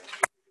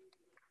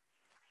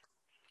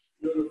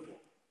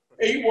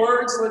8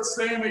 words, let's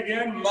say them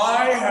again.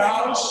 My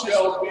house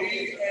shall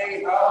be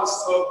a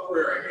house of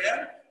prayer.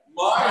 Again,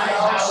 my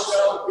house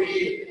shall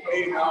be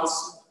a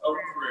house of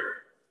prayer.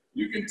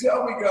 You can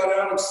tell we got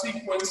out of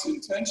sequence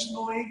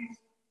intentionally.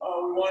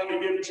 We wanted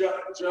to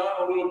give John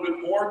a little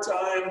bit more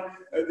time.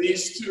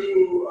 These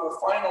 2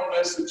 final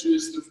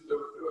messages,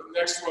 the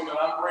next one that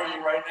I'm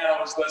bringing right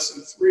now is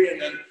lesson 3,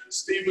 and then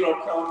Stephen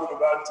will come in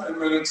about 10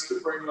 minutes to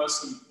bring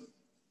lesson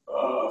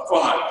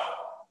 5.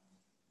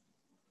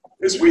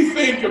 As we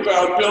think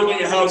about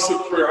building a house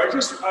of prayer, I've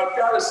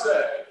got to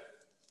say,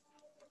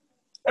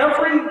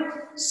 every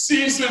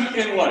season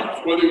in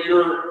life, whether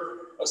you're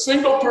a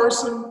single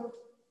person,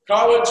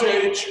 college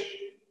age,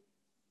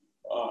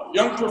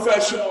 young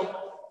professional,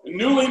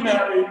 newly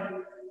married,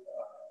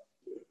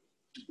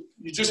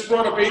 you just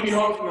brought a baby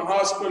home from the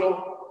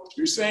hospital,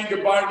 you're saying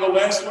goodbye to the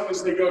last one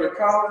as they go to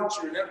college,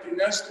 you're an empty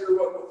nester,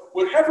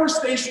 whatever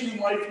station in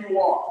life you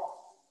are,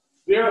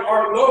 there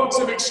are loads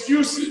of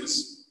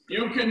excuses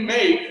you can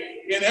make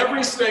in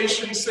every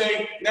station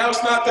saying,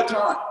 now's not the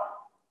time.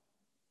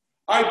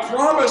 I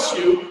promise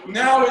you,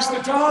 now is the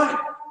time.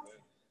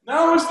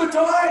 Now is the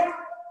time.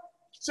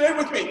 Say it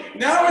with me.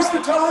 Now is the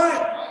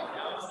time.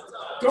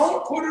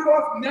 Don't put it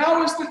off.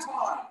 Now is the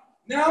time.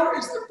 Now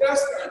is the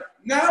best time.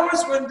 Now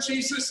is when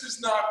Jesus is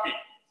knocking.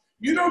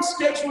 You don't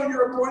schedule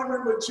your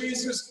appointment with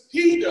Jesus.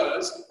 He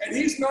does, and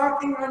he's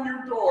knocking on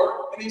your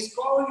door, and he's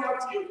calling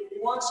out to you. He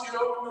wants you to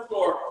open the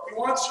door. He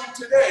wants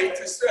you today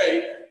to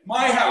say,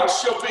 my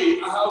house shall be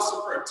a house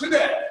of prayer.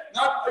 Today,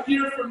 not a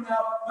year from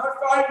now, not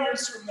 5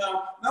 years from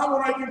now, not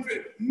when I can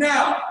fit.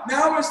 Now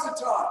is the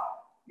time.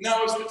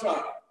 Now is the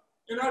time.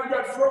 And I've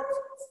got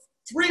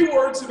 3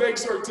 words of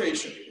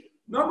exhortation.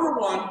 Number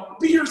 1,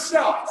 be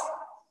yourself.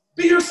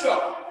 Be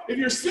yourself. If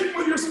you're sitting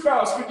with your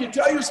spouse, would you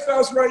tell your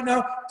spouse right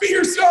now, be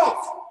yourself.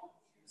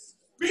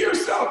 Be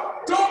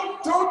yourself.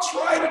 Don't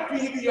try to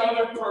be the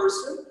other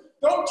person.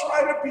 Don't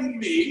try to be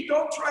me.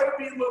 Don't try to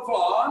be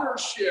Levon or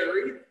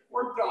Sherry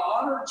or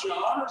Don or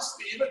John or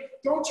Stephen.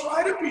 Don't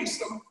try to be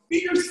some.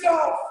 Be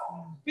yourself.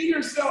 Be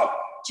yourself.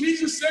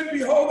 Jesus said,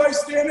 behold, I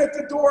stand at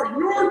the door,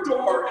 your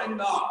door, and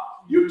knock.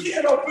 You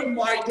can't open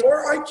my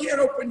door. I can't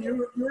open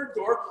your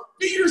door.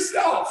 Be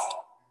yourself.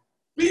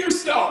 Be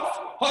yourself.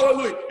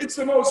 Hallelujah. It's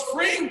the most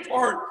freeing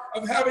part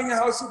of having a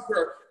house of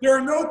prayer. There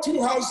are no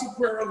 2 houses of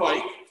prayer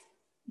alike.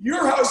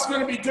 Your house is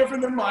going to be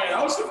different than my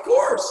house. Of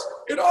course.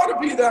 It ought to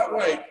be that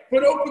way.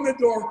 But open the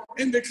door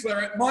and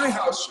declare it. My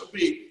house shall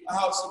be a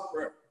house of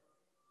prayer.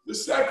 The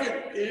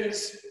second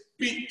is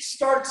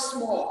start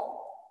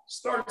small.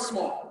 Start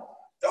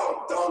small.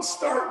 Don't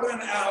start with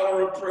an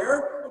hour of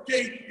prayer.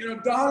 Okay,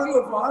 Don and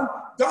Levon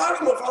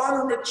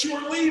are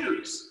mature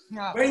leaders.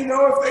 Yeah. They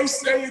know if they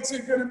say it's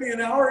going to be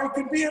an hour, it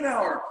could be an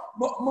hour.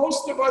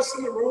 Most of us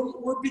in the room,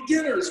 we're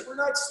beginners. We're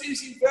not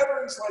seasoned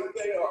veterans like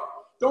they are.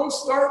 Don't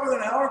start with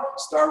an hour.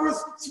 Start with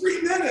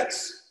 3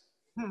 minutes.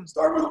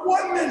 Start with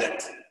 1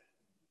 minute.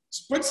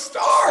 But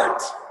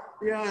start.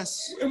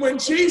 Yes. And when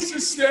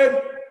Jesus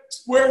said,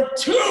 where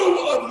 2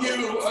 of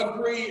you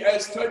agree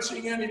as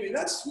touching anything,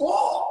 that's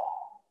small.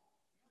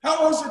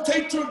 How long does it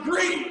take to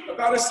agree?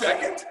 About a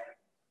second.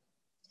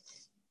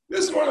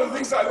 This is one of the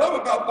things I love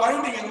about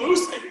binding and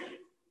loosing.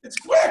 It's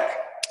quick.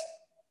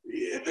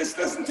 This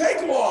doesn't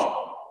take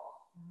long.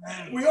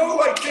 We all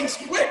like things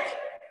quick.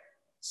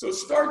 So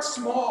start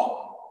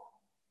small.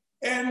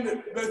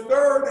 And the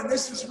third, and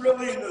this is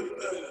really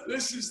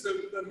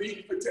the meat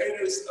and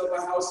potatoes of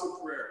a house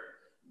of prayer.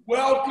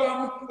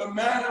 Welcome the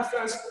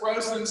manifest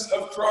presence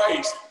of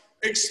Christ.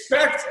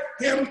 Expect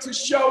him to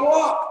show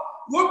up.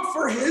 Look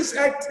for his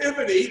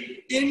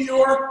activity in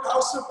your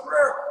house of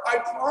prayer. I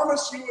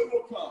promise you it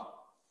will come.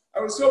 I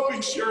was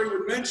hoping Sherry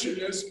would mention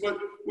this, but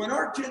when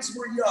our kids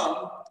were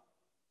young,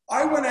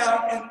 I went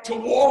out to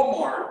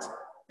Walmart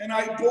and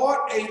I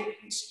bought a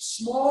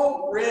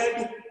small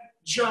red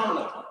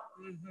journal.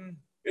 Mm-hmm.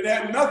 It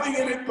had nothing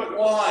in it but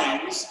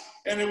lines,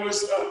 and it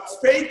was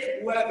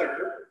fake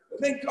leather. I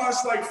think it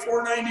cost like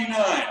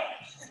 $4.99.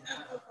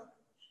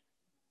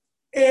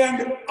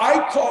 And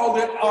I called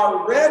it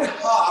our red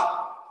hot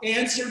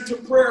answer to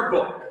prayer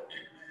book.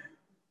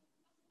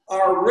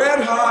 Our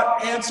red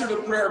hot answer to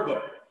prayer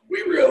book.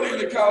 We really in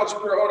the College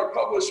of Prayer ought to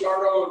publish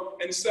our own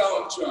and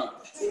sell them, John.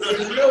 We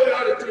really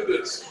ought to do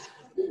this.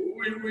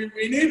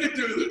 We need to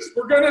do this.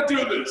 We're going to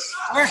do this.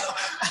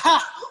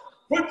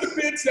 Put the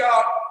bids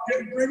out.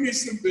 Bring me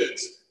some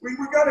bids. We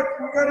got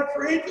to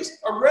create this.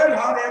 A red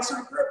hot answer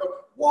to prayer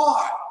book.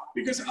 Why?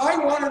 Because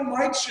I wanted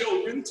my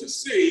children to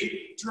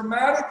see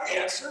dramatic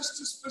answers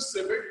to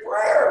specific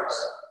prayers.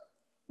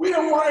 We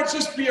don't want to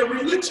just be a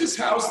religious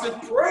house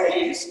that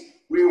prays.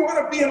 We want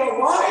to be in a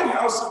live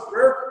house of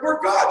prayer where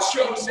God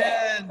shows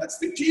up. That's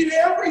the key to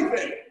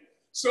everything.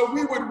 So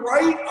we would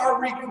write our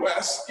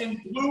requests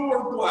in blue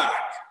or black.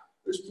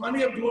 There's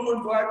plenty of blue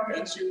and black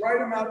pens. You write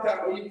them out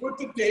that way. You put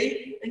the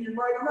date and you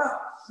write them out.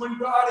 When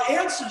God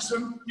answers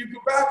them, you go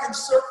back and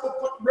circle,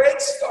 put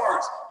red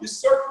stars. You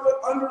circle it,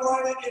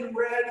 underline it in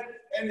red,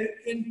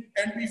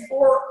 and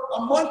before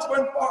a month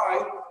went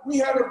by, we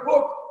had a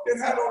book that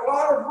had a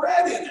lot of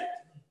red in it.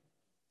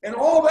 And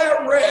all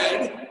that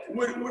red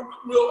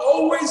will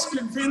always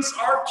convince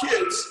our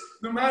kids,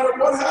 no matter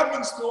what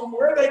happens to them,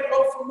 where they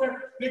go from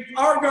there, that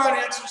our God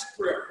answers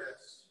prayer.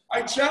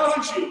 I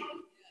challenge you,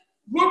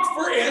 look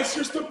for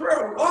answers to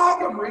prayer. Log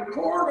them,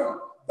 record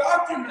them,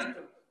 document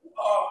them.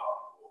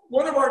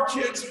 One of our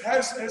kids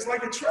has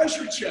like a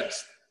treasure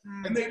chest,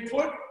 and they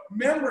put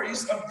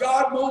memories of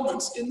God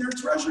moments in their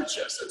treasure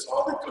chest. That's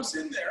all that goes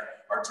in there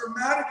are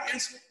dramatic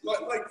answers,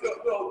 like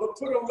they'll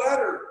put a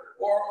letter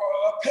or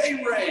a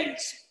pay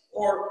raise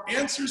or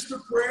answers to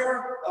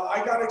prayer.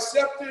 I got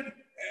accepted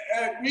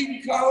at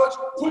Wheaton College.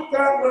 Put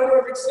that letter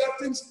of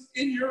acceptance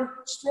in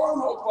your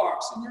stronghold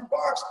box, in your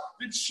box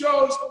that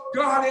shows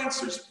God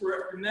answers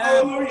prayer. Amen.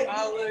 Hallelujah.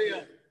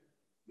 Hallelujah.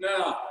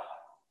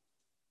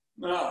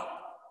 Now,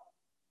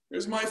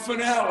 here's my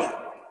finale.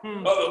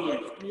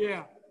 Hallelujah.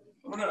 Yeah.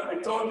 I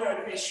told you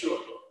I'd be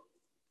short.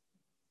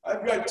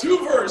 I've got 2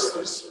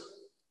 verses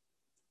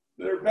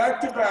that are back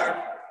to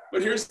back,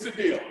 but here's the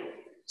deal.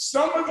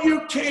 Some of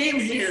you came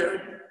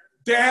here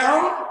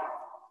down,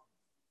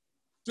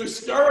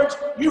 discouraged.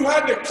 You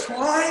had to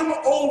climb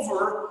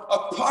over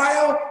a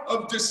pile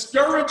of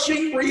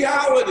discouraging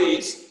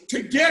realities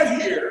to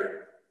get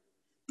here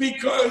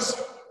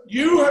because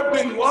you have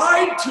been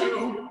lied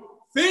to,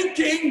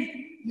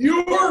 thinking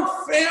your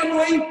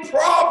family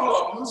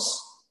problems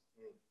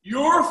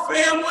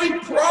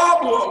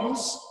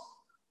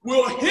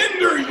will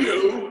hinder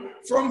you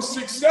from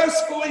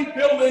successfully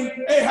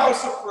building a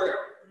house of prayer.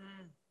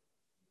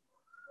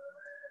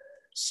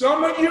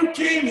 Some of you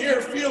came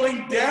here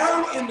feeling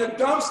down in the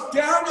dumps,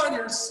 down on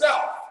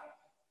yourself,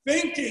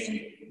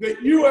 thinking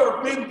that you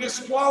have been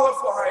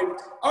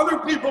disqualified. Other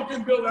people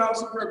can build a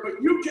house of prayer,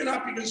 but you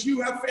cannot because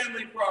you have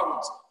family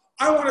problems.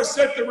 I want to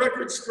set the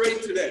record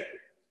straight today.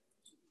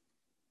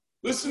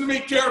 Listen to me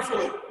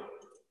carefully.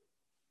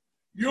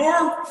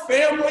 Your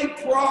family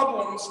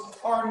problems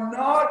are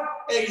not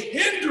a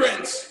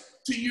hindrance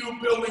to you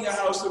building a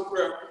house of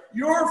prayer.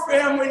 Your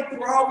family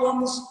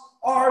problems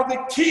are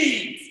the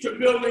key to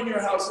building your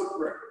house of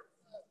prayer.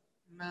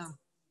 Amen.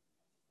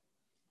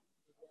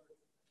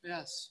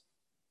 Yes.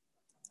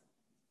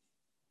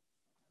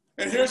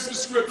 And here's the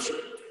scripture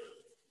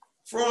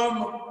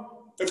from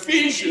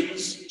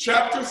Ephesians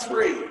chapter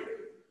 3,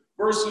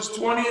 verses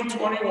 20 and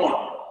 21.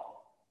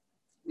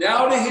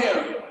 Now to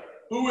him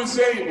who is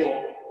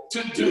able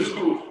to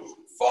do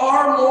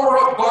far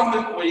more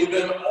abundantly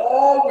than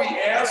all we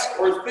ask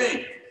or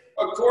think,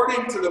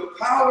 according to the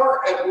power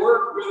at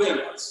work within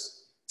us.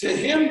 To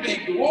him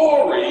be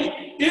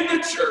glory in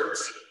the church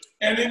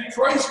and in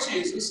Christ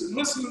Jesus, and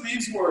listen to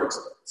these words,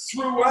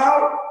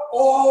 throughout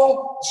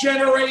all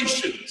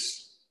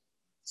generations.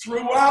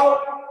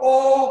 Throughout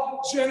all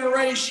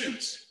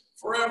generations.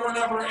 Forever and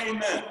ever,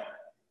 amen.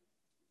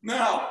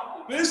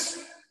 Now,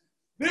 this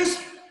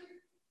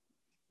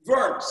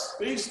verse,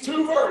 these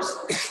 2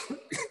 verses,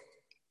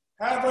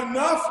 have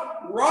enough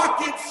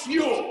rocket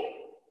fuel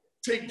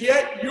to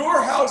get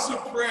your house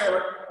of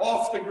prayer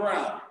off the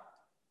ground.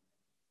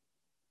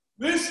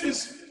 This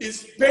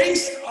is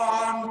based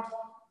on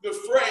the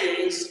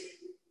phrase,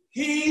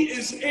 he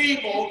is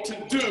able to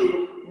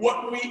do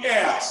what we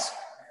ask.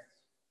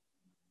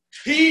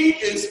 He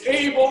is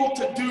able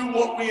to do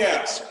what we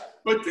ask.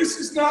 But this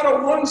is not a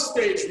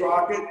 1-stage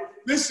rocket.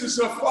 This is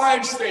a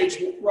 5-stage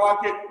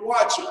rocket.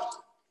 Watch it.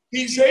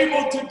 He's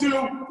able to do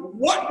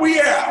what we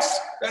ask.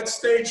 That's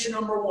stage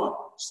number 1.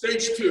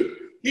 Stage 2.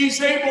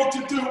 He's able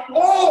to do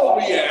all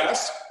we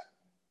ask.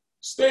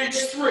 Stage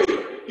 3.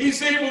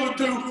 He's able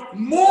to do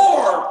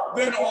more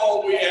than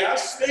all we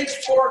ask. Stage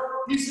 4.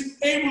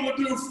 He's able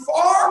to do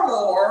far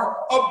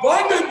more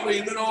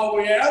abundantly than all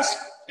we ask.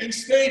 In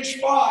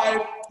stage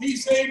 5,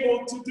 he's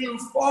able to do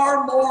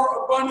far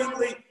more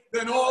abundantly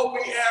than all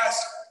we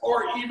ask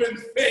or even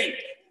think.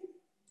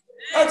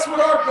 That's what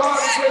our God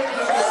is able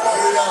to do.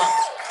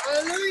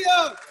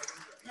 Hallelujah.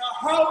 Now,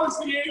 how is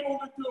he able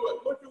to do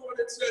it? Look at what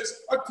it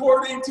says,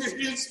 according to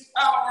his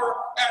power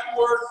at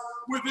work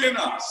within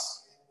us.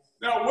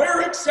 Now,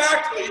 where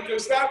exactly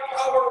does that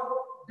power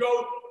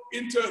go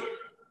into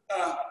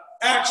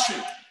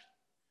action?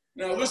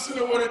 Now, listen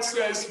to what it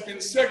says in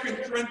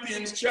 2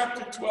 Corinthians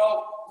chapter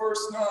 12,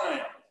 verse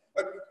 9.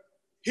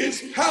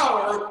 His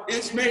power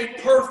is made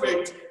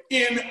perfect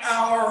in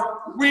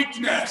our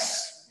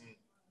weakness.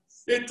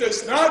 It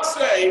does not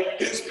say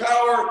his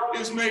power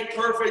is made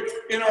perfect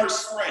in our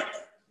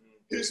strength.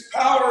 His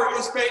power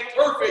is made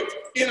perfect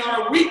in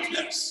our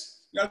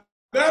weakness. Now,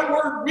 that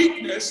word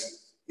weakness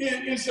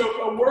is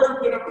a word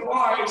that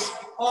applies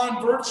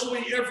on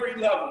virtually every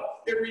level.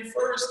 It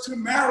refers to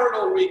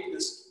marital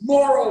weakness,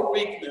 moral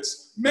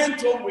weakness,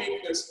 mental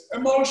weakness,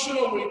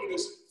 emotional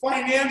weakness,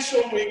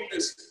 financial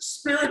weakness,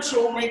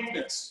 spiritual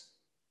weakness,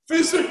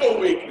 physical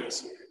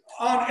weakness,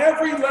 on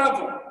every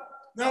level.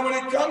 Now, when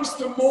it comes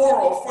to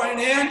moral,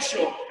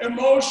 financial,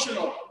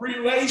 emotional,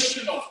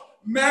 relational,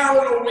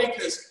 marital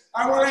weakness,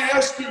 I want to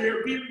ask you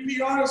here,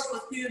 be honest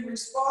with me and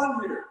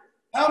respond here.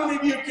 How many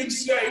of you can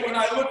say, when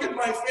I look at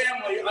my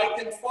family, I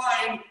can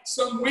find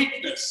some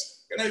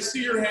weakness? Can I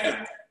see your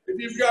hand? If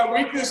you've got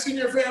weakness in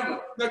your family.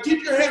 Now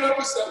keep your hand up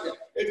a second.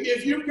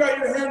 If you've got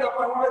your hand up,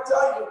 I want to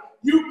tell you,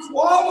 you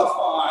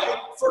qualify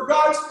for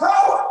God's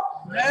power.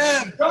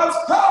 Amen. God's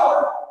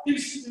power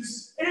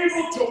is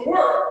able to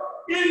work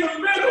in the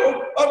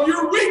middle of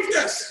your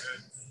weakness.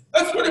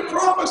 That's what it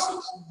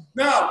promises.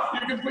 Now, you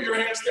can put your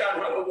hands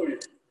down. Hallelujah.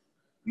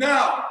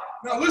 Now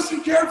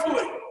listen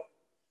carefully.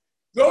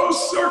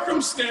 Those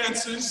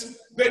circumstances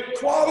that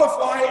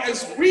qualify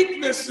as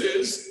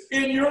weaknesses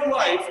in your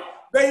life,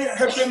 they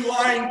have been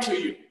lying to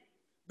you.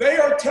 They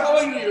are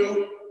telling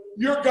you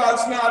your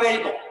God's not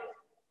able.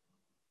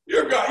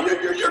 Your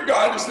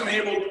God isn't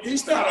able.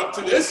 He's not up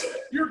to this.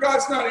 Your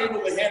God's not able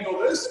to handle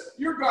this.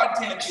 Your God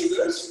can't do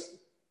this.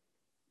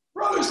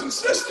 Brothers and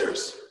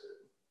sisters,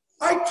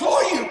 I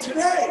call you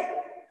today.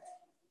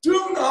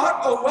 Do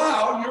not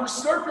allow your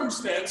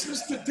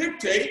circumstances to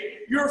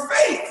dictate your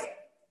faith.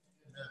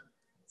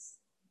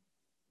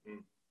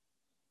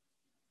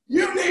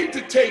 You need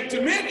to take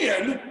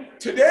dominion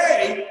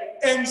today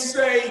and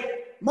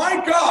say,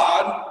 my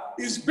God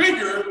is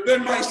bigger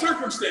than my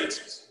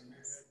circumstances.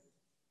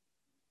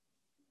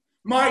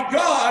 My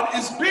God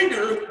is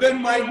bigger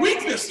than my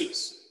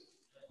weaknesses.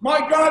 My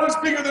God is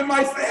bigger than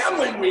my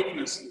family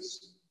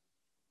weaknesses.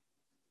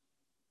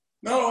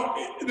 No,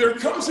 there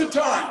comes a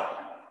time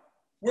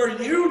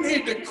where you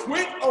need to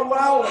quit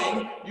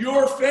allowing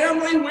your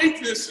family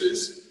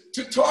weaknesses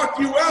to talk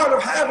you out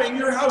of having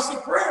your house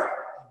of prayer.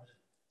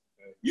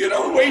 You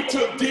don't wait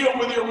to deal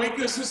with your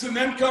weaknesses and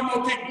then come,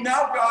 okay,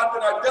 now God,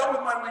 that I've dealt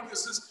with my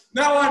weaknesses,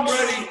 now I'm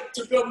ready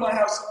to build my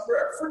house of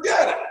prayer.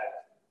 Forget it.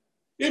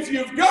 If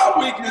you've got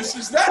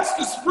weaknesses, that's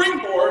the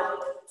springboard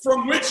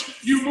from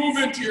which you move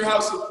into your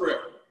house of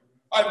prayer.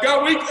 I've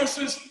got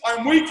weaknesses,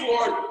 I'm weak,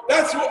 Lord.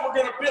 That's what we're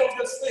going to build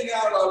this thing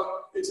out of.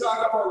 It's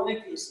out of our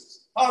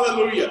weaknesses.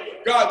 Hallelujah.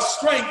 God's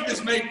strength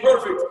is made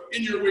perfect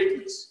in your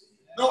weakness.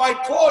 Now I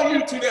call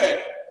you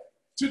today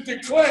to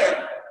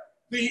declare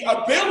the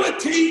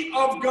ability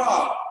of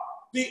God,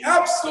 the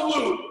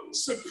absolute,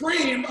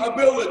 supreme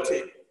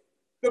ability,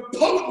 the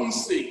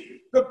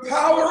potency, the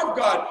power of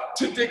God,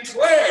 to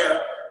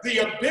declare the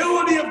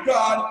ability of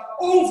God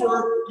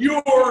over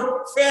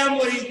your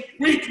family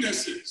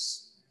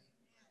weaknesses.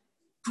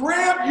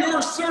 Grab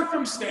your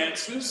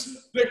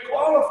circumstances that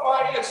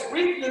qualify as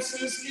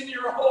weaknesses in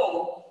your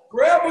home,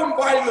 grab them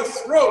by the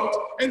throat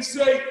and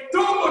say,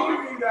 don't look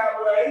at me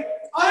that way.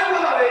 I'm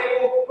not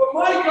able, but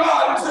my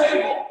God is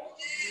able.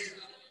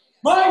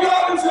 My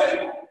God is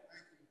able.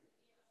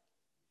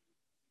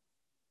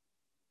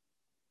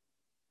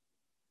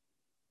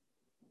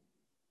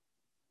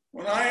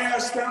 When I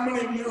asked how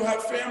many of you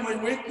have family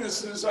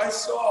weaknesses, I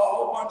saw a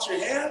whole bunch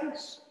of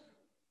hands.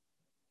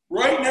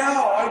 Right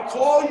now, I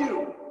call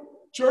you,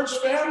 church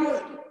family,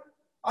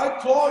 I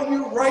call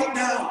you right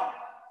now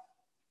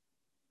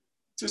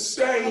to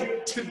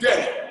say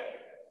today,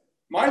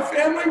 my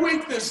family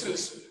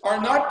weaknesses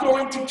are not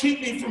going to keep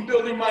me from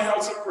building my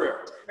house of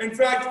prayer. In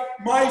fact,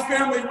 my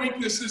family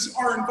weaknesses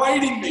are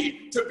inviting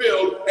me to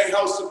build a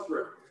house of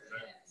prayer.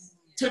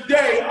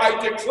 Today, I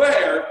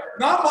declare,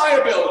 not my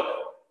ability,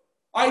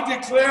 I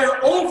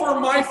declare over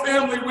my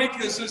family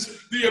weaknesses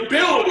the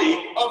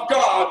ability of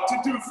God to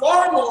do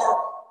far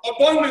more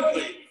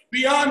abundantly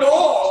beyond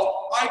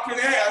all I can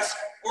ask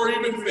or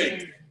even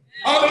think.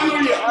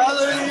 Hallelujah.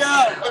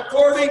 Hallelujah.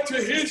 According to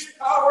his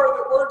power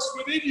that works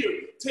within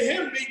you. To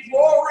him be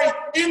glory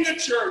in the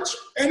church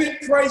and in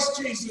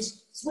Christ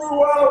Jesus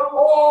throughout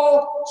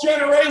all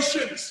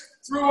generations.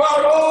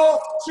 Throughout all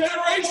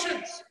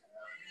generations.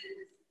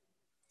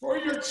 For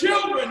your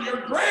children,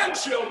 your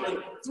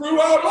grandchildren,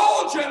 throughout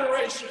all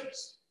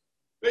generations.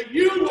 That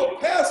you will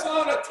pass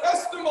on a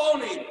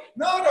testimony,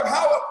 not of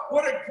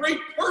what a great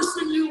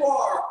person you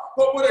are,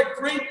 but what a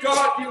great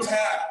God you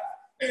have.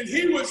 And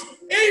he was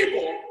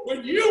able,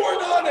 when you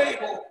were not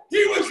able,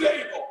 he was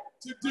able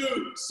to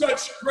do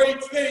such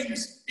great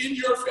things in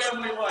your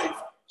family life.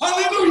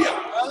 Hallelujah.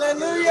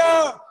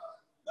 Hallelujah.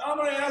 Now I'm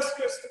going to ask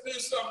us to do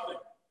something.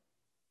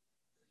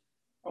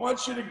 I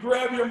want you to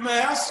grab your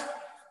mask.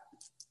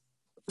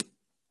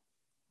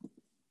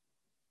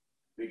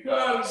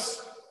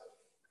 Because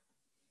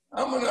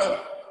I'm going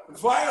to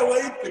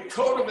violate the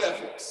code of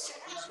ethics.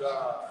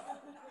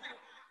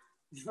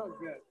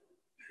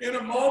 In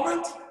a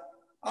moment,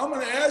 I'm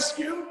going to ask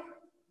you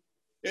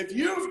if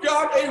you've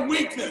got a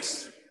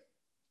weakness.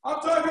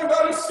 I'm talking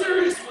about a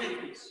serious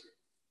weakness.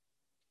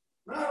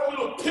 Not a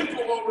little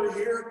pimple over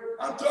here.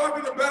 I'm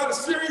talking about a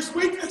serious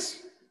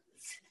weakness.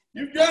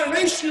 You've got an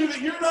issue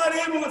that you're not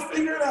able to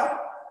figure it out.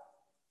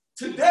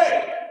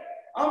 Today,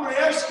 I'm going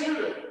to ask you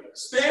to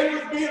stand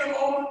with me in a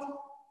moment,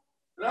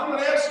 and I'm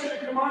going to ask you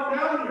to come on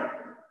down here.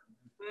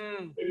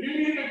 If you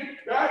need to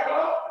back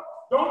up,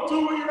 don't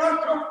do what you're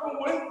not comfortable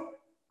with.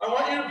 I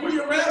want you to put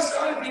your mask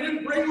on. If you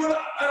didn't bring one,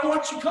 I don't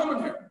want you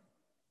coming here.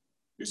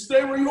 You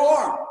stay where you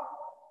are.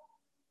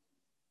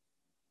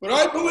 But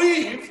I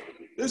believe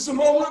this is a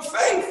moment of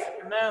faith.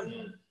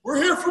 Amen. We're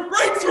here for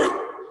breakthrough.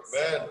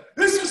 Amen.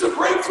 This is a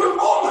breakthrough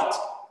moment.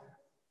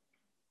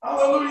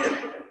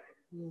 Hallelujah.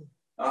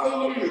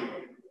 Hallelujah.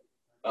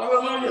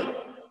 Hallelujah.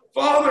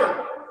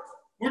 Father,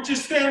 Would you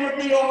stand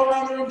with me all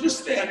around the room?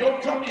 Just stand.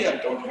 Don't come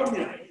yet. Don't come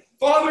yet.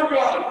 Father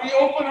God, we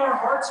open our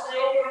hearts. We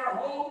open our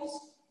homes.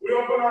 We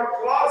open our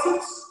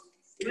closets.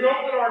 We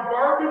open our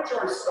garbage,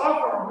 our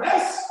stuff, our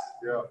mess,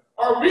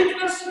 our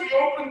weakness. We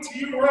open to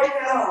you right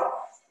now.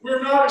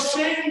 We're not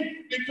ashamed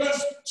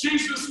because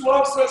Jesus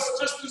loves us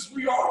just as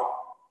we are.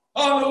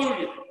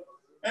 Hallelujah.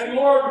 And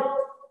Lord,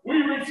 we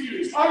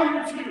refuse.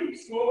 I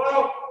refuse to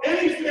allow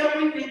any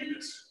family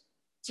weakness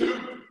to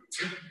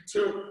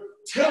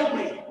tell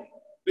me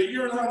that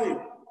you're not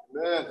able.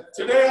 Amen.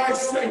 Today I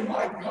say,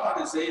 my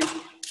God is able.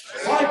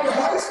 My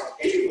God is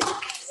able.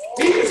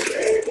 He is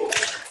able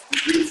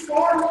to do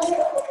far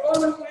more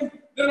abundantly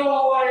than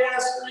all I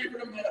ask or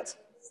even imagine.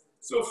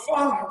 So,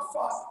 Father,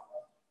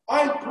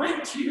 I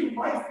bring to you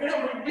my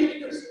family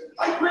weakness.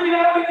 I bring it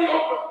out in the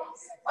open.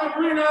 I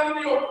bring it out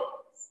in the open.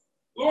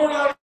 Lord,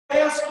 I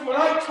ask you when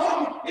I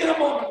come in a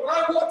moment, when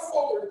I walk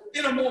forward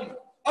in a moment,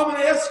 I'm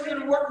going to ask you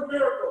to work a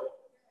miracle,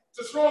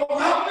 to throw a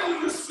mountain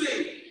into the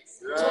sea,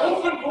 to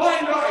open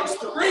blind eyes,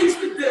 to raise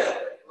the dead,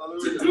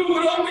 to do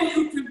what only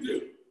you can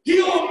do.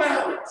 Heal a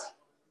marriage.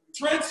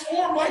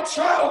 Transform my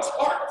child's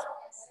heart.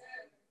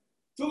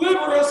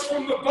 Deliver us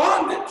from the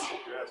bondage.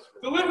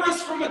 Deliver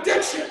us from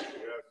addiction.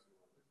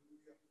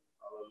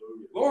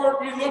 Lord,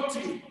 we look to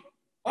you.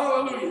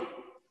 Hallelujah.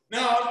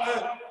 Now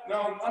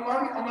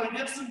I'm going to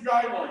give some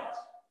guidelines.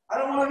 I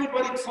don't want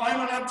anybody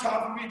climbing on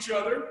top of each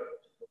other.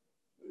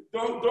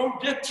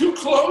 Don't get too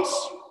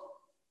close.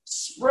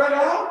 Spread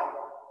out.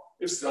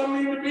 If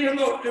some need to be in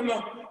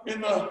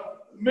the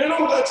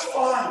middle, that's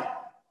fine.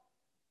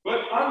 But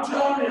I'm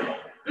telling you,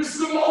 this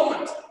is a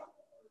moment.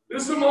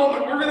 This is a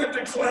moment. We're going to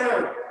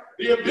declare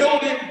the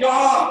ability of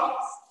God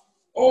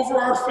over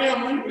our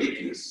family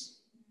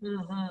weakness.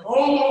 Mm-hmm.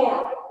 Oh,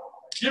 Lord,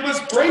 give us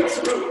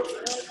breakthrough.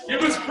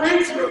 Give us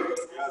breakthrough.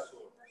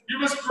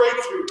 Give us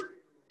breakthrough.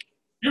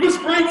 Give us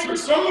breakthrough.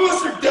 Some of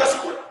us are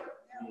desperate.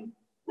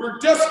 We're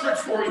desperate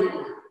for you,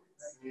 Lord.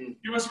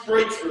 Give us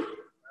breakthrough.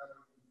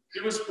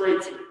 Give us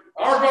breakthrough.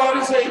 Our God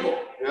is able.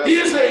 Yes. He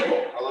is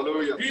able.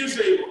 Hallelujah. He is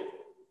able.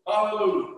 Hallelujah.